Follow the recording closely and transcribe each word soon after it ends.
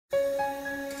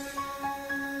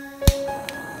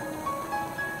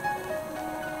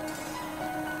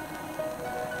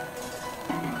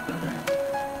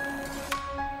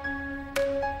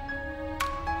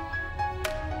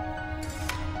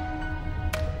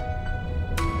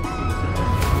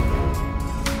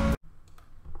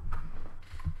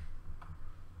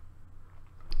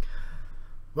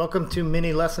Welcome to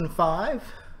mini lesson 5.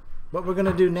 What we're going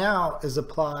to do now is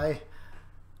apply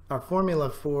our formula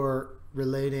for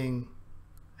relating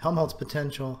Helmholtz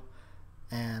potential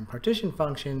and partition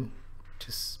function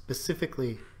to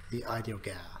specifically the ideal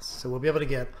gas. So we'll be able to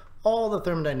get all the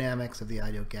thermodynamics of the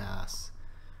ideal gas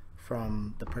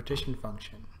from the partition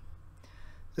function.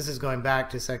 This is going back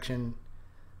to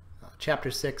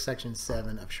chapter 6, section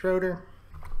 7 of Schroeder.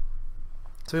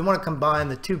 So we want to combine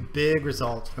the two big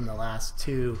results from the last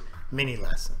two mini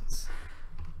lessons.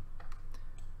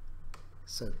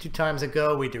 So 2 times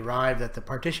ago we derived that the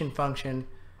partition function,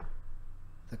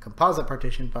 the composite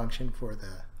partition function for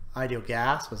the ideal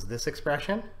gas was this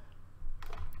expression.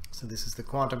 So this is the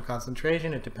quantum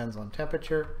concentration. It depends on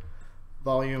temperature,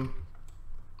 volume,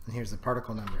 and here's the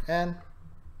particle number n.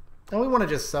 And we want to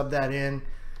just sub that in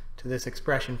to this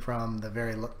expression from the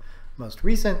very most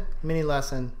recent mini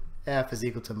lesson. F is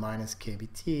equal to minus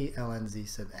kBt ln z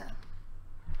sub n.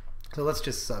 So let's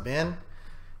just sub in.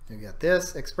 You get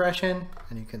this expression,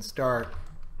 and you can start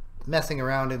messing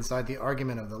around inside the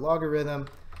argument of the logarithm.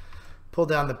 Pull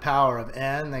down the power of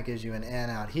n, that gives you an n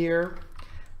out here,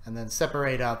 and then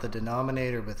separate out the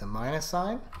denominator with a minus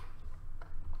sign.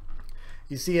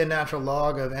 You see a natural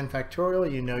log of n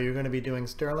factorial, you know you're going to be doing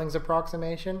Stirling's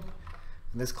approximation.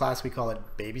 In this class we call it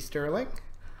baby Stirling.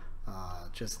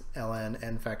 Just ln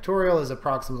n factorial is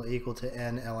approximately equal to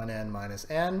n ln n minus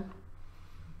n.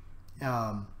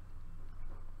 How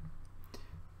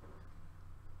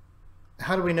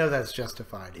do we know that's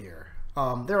justified here?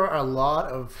 There are a lot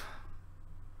of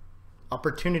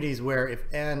opportunities where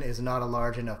if n is not a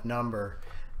large enough number,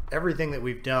 everything that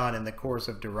we've done in the course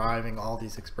of deriving all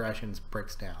these expressions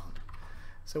breaks down.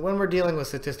 So when we're dealing with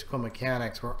statistical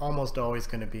mechanics, we're almost always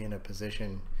going to be in a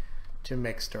position to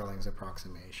make Stirling's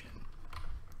approximation.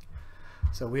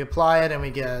 So we apply it and we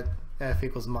get F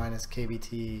equals minus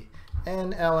kBt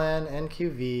n ln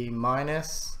nqv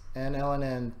minus n ln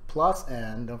n plus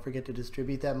n. Don't forget to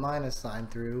distribute that minus sign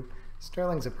through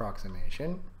Stirling's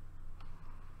approximation.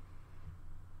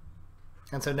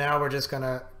 And so now we're just going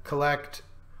to collect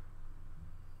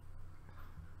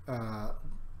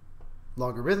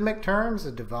logarithmic terms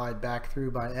and divide back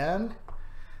through by n.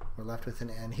 We're left with an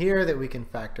n here that we can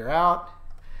factor out.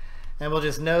 And we'll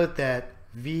just note that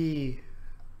V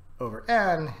over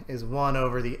n is 1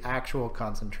 over the actual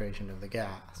concentration of the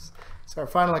gas. So our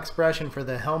final expression for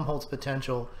the Helmholtz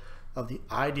potential of the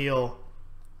ideal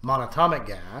monatomic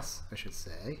gas, I should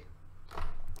say,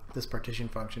 this partition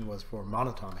function was for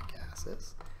monatomic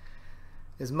gases,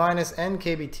 is minus n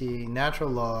kBt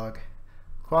natural log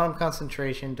quantum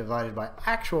concentration divided by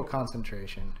actual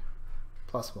concentration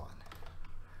plus 1.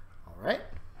 All right?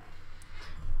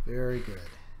 Very good.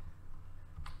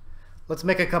 Let's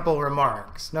make a couple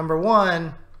remarks. Number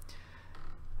one,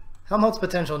 Helmholtz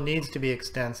potential needs to be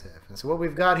extensive. And so what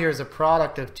we've got here is a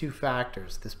product of 2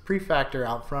 factors. This prefactor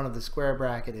out front of the square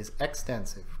bracket is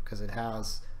extensive because it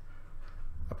has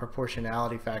a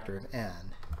proportionality factor of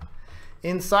n.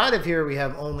 Inside of here we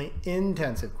have only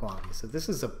intensive quantities. So this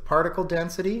is a particle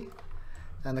density,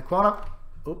 and the quantum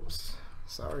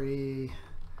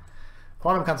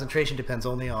concentration depends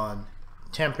only on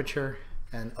temperature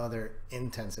and other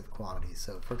intensive quantities.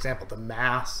 So for example, the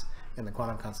mass in the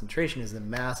quantum concentration is the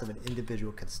mass of an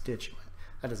individual constituent.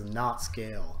 That does not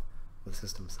scale with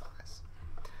system size.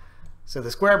 So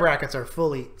the square brackets are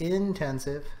fully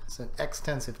intensive, so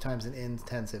extensive times an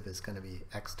intensive is going to be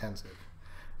extensive.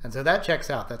 And so that checks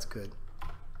out, that's good.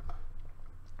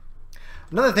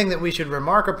 Another thing that we should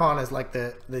remark upon is like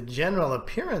the general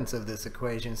appearance of this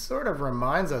equation sort of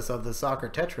reminds us of the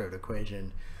Sackur-Tetrode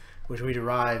equation, which we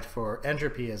derived for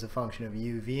entropy as a function of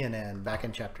u, v, and n back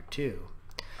in chapter 2.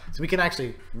 So we can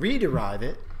actually rederive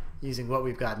it using what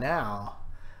we've got now,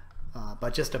 by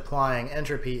just applying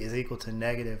entropy is equal to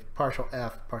negative partial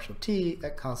f partial t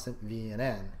at constant v and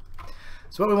n.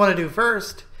 So what we want to do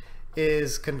first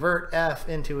is convert f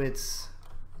into its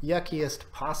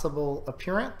yuckiest possible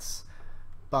appearance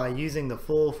by using the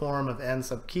full form of n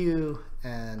sub q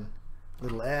and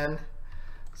little n.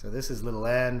 So this is little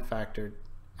n factored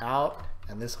out,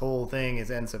 and this whole thing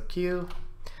is n sub q.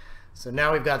 So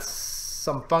now we've got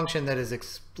some function that is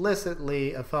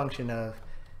explicitly a function of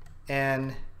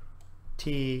n,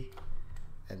 t,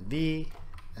 and v,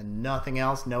 and nothing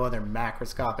else. No other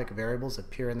macroscopic variables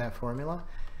appear in that formula.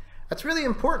 That's really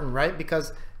important, right?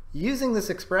 Because using this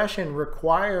expression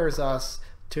requires us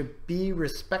to be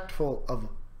respectful of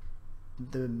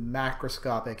the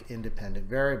macroscopic independent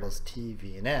variables t,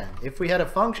 v, and n. If we had a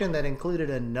function that included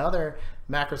another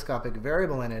macroscopic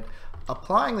variable in it,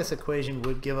 applying this equation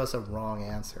would give us a wrong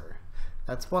answer.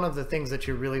 That's one of the things that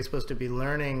you're really supposed to be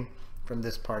learning from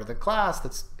this part of the class.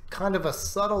 That's kind of a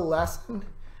subtle lesson,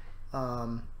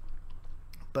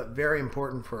 but very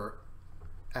important for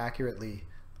accurately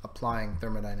applying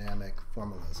thermodynamic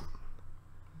formalism.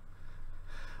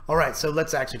 All right, so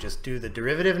let's actually just do the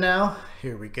derivative now.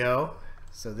 Here we go.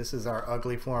 So this is our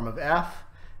ugly form of f,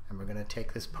 and we're going to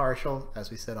take this partial, as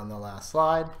we said on the last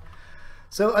slide.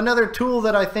 So another tool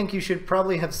that I think you should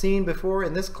probably have seen before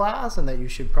in this class, and that you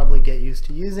should probably get used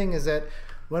to using, is that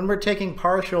when we're taking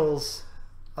partials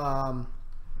of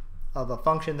a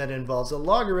function that involves a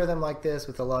logarithm like this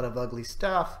with a lot of ugly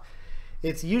stuff,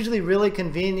 it's usually really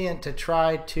convenient to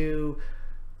try to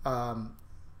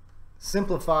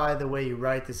simplify the way you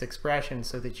write this expression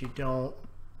so that you don't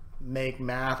make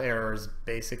math errors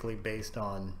basically based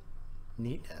on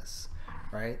neatness,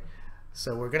 right?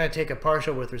 So we're going to take a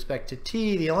partial with respect to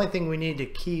t. The only thing we need to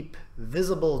keep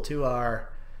visible to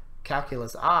our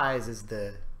calculus eyes is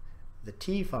the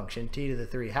t function, t to the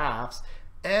 3/2.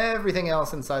 Everything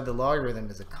else inside the logarithm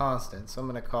is a constant, so I'm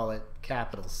going to call it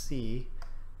capital C.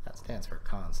 That stands for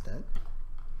constant.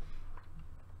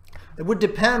 It would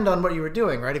depend on what you were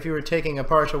doing, right? If you were taking a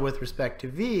partial with respect to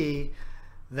v,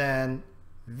 then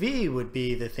v would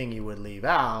be the thing you would leave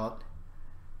out,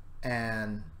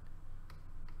 and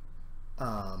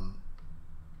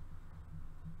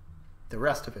the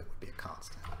rest of it would be a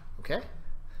constant, okay?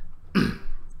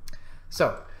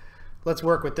 So let's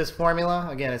work with this formula.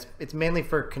 Again, it's mainly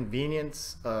for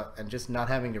convenience and just not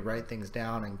having to write things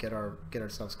down and get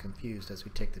ourselves confused as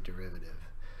we take the derivative.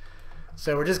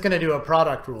 So we're just going to do a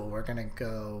product rule. We're going to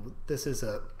go, this is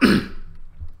a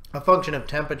function of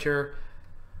temperature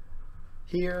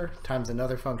here times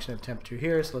another function of temperature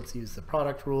here. So let's use the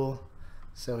product rule.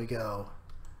 So we go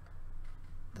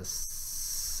the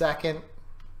second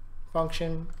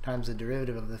function times the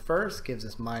derivative of the first gives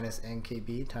us minus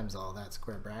nkb times all that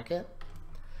square bracket,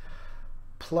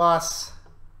 plus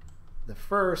the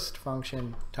first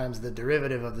function times the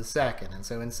derivative of the second. And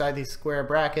so inside these square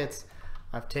brackets,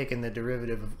 I've taken the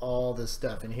derivative of all this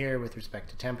stuff in here with respect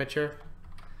to temperature.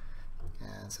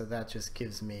 And so that just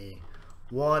gives me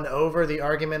 1 over the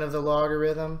argument of the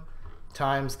logarithm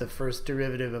times the first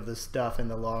derivative of the stuff in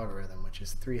the logarithm, which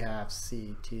is 3/2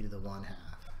 c t to the 1/2.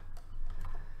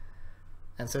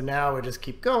 And so now we just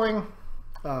keep going.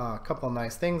 A couple of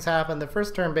nice things happen. The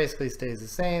first term basically stays the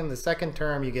same. The second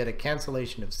term, you get a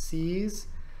cancellation of c's,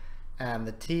 and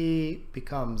the t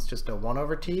becomes just a 1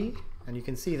 over t. And you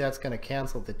can see that's going to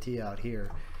cancel the t out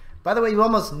here. By the way, you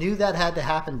almost knew that had to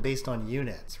happen based on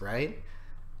units, right?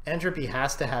 Entropy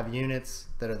has to have units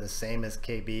that are the same as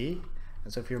kb.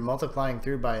 And so if you're multiplying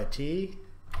through by a t,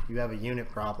 you have a unit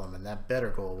problem, and that better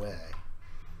go away.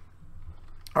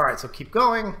 All right, so keep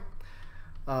going.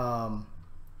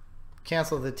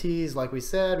 Cancel the t's like we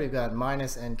said. We've got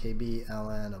minus nkb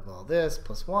ln of all this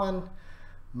plus 1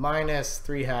 minus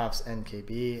 3/2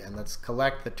 nkb, and let's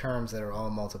collect the terms that are all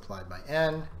multiplied by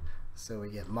n. So we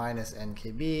get minus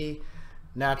nkb,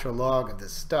 natural log of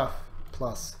this stuff,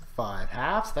 plus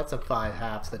 5/2. That's a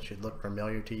 5/2 that should look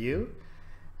familiar to you.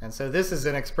 And so this is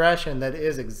an expression that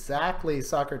is exactly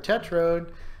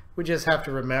Sackur-Tetrode. We just have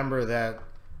to remember that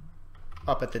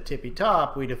up at the tippy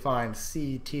top, we define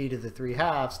c t to the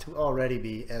 3/2 to already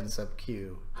be n sub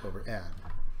q over n.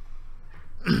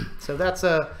 So that's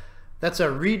a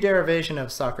rederivation of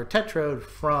Sackur-Tetrode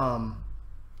from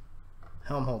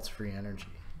Helmholtz free energy.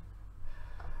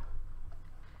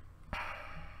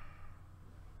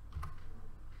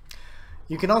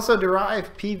 You can also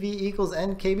derive PV equals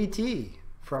n kBt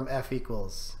from F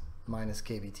equals minus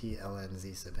kBt ln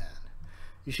z sub n.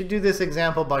 You should do this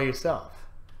example by yourself.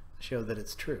 Show that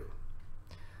it's true.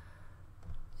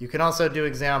 You can also do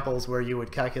examples where you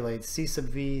would calculate c sub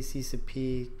v, c sub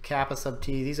p, kappa sub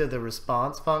t. These are the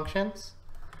response functions.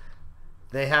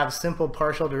 They have simple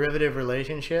partial derivative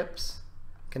relationships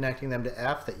connecting them to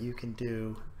f that you can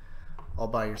do all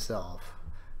by yourself.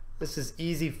 This is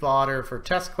easy fodder for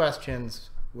test questions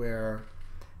where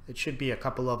it should be a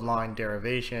couple of line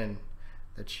derivation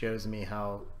that shows me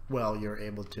how well you're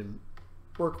able to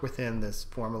work within this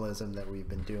formalism that we've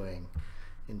been doing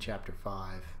in chapter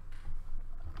 5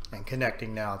 and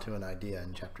connecting now to an idea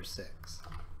in chapter 6.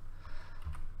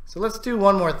 So let's do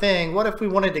one more thing. What if we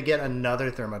wanted to get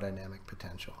another thermodynamic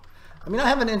potential? I mean, I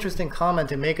have an interesting comment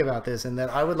to make about this, in that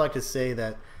I would like to say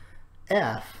that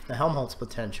F, the Helmholtz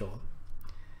potential,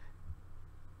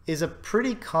 is a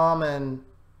pretty common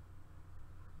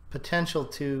potential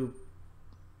to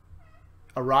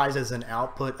arise as an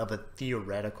output of a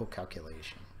theoretical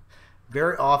calculation.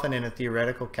 Very often in a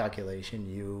theoretical calculation,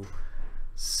 you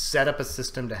set up a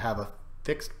system to have a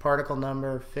fixed particle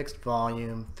number, fixed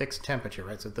volume, fixed temperature,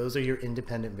 right? So those are your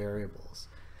independent variables.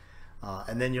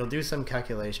 And then you'll do some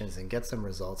calculations and get some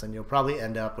results, and you'll probably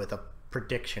end up with a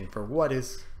prediction for what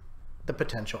is the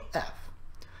potential F.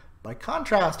 By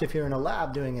contrast, if you're in a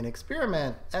lab doing an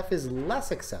experiment, F is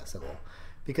less accessible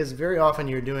because very often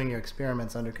you're doing your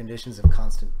experiments under conditions of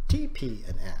constant Tp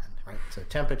and N, right? So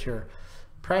temperature,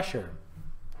 pressure,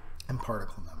 and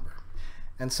particle number.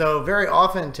 And so very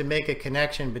often to make a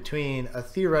connection between a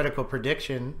theoretical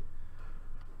prediction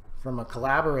from a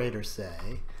collaborator,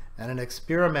 say, and an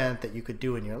experiment that you could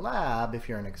do in your lab if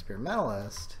you're an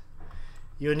experimentalist,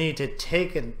 you'll need to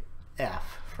take an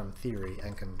F from theory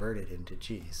and convert it into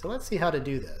G. So let's see how to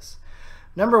do this.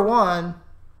 Number one,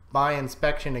 by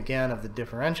inspection again of the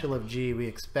differential of G, we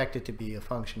expect it to be a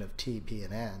function of T, P,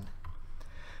 and N.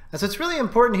 And so it's really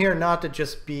important here not to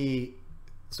just be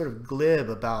sort of glib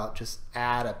about just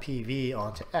add a PV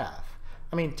onto F.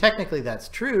 I mean, technically that's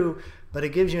true, but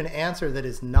it gives you an answer that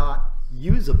is not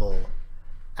usable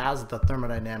as the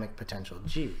thermodynamic potential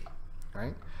G,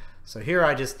 right? So here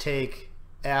I just take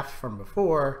F from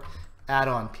before, add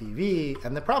on PV,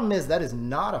 and the problem is that is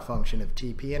not a function of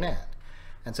T, P, and N.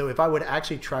 And so if I would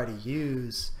actually try to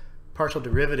use partial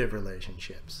derivative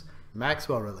relationships,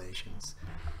 Maxwell relations,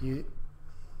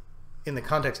 in the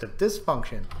context of this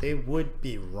function, they would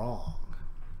be wrong.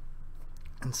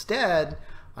 Instead,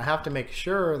 I have to make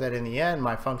sure that in the end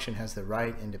my function has the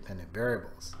right independent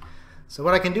variables. So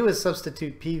what I can do is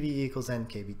substitute PV equals N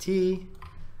kBT,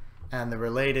 and the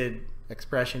related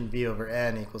expression V over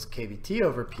N equals kBT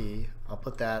over P. I'll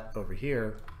put that over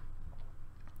here.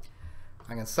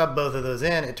 I can sub both of those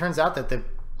in. It turns out that the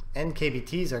N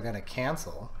kBTs are going to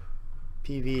cancel.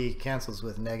 PV cancels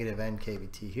with negative N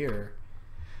kBT here.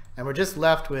 And we're just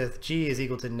left with G is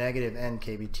equal to negative N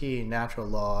kBT, natural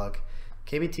log,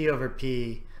 kBT over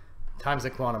P times the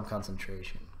quantum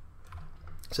concentration.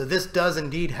 So this does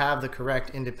indeed have the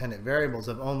correct independent variables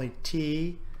of only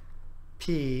T,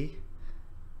 P,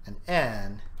 and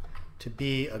N to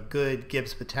be a good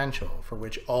Gibbs potential for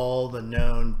which all the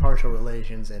known partial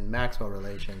relations and Maxwell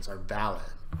relations are valid.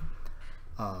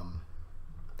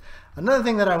 Another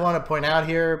thing that I want to point out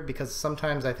here, because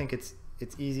sometimes I think it's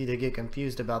easy to get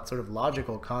confused about sort of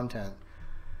logical content.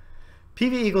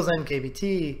 PV equals N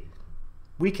kBT,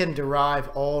 we can derive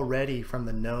already from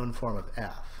the known form of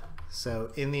F.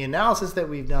 So in the analysis that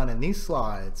we've done in these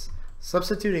slides,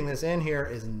 substituting this in here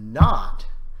is not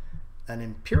an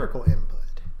empirical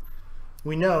input.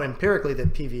 We know empirically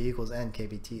that PV equals N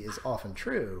kBT is often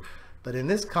true, but in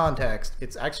this context,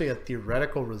 it's actually a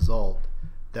theoretical result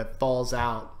that falls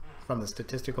out from the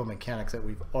statistical mechanics that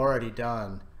we've already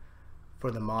done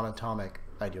for the monatomic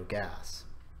ideal gas.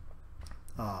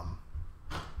 All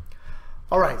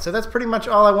right, so that's pretty much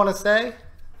all I want to say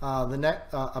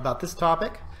about this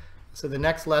topic. So the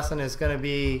next lesson is going to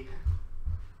be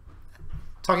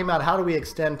talking about how do we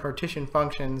extend partition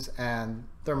functions and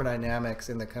thermodynamics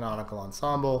in the canonical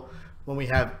ensemble when we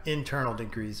have internal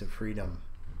degrees of freedom.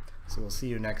 So we'll see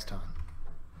you next time.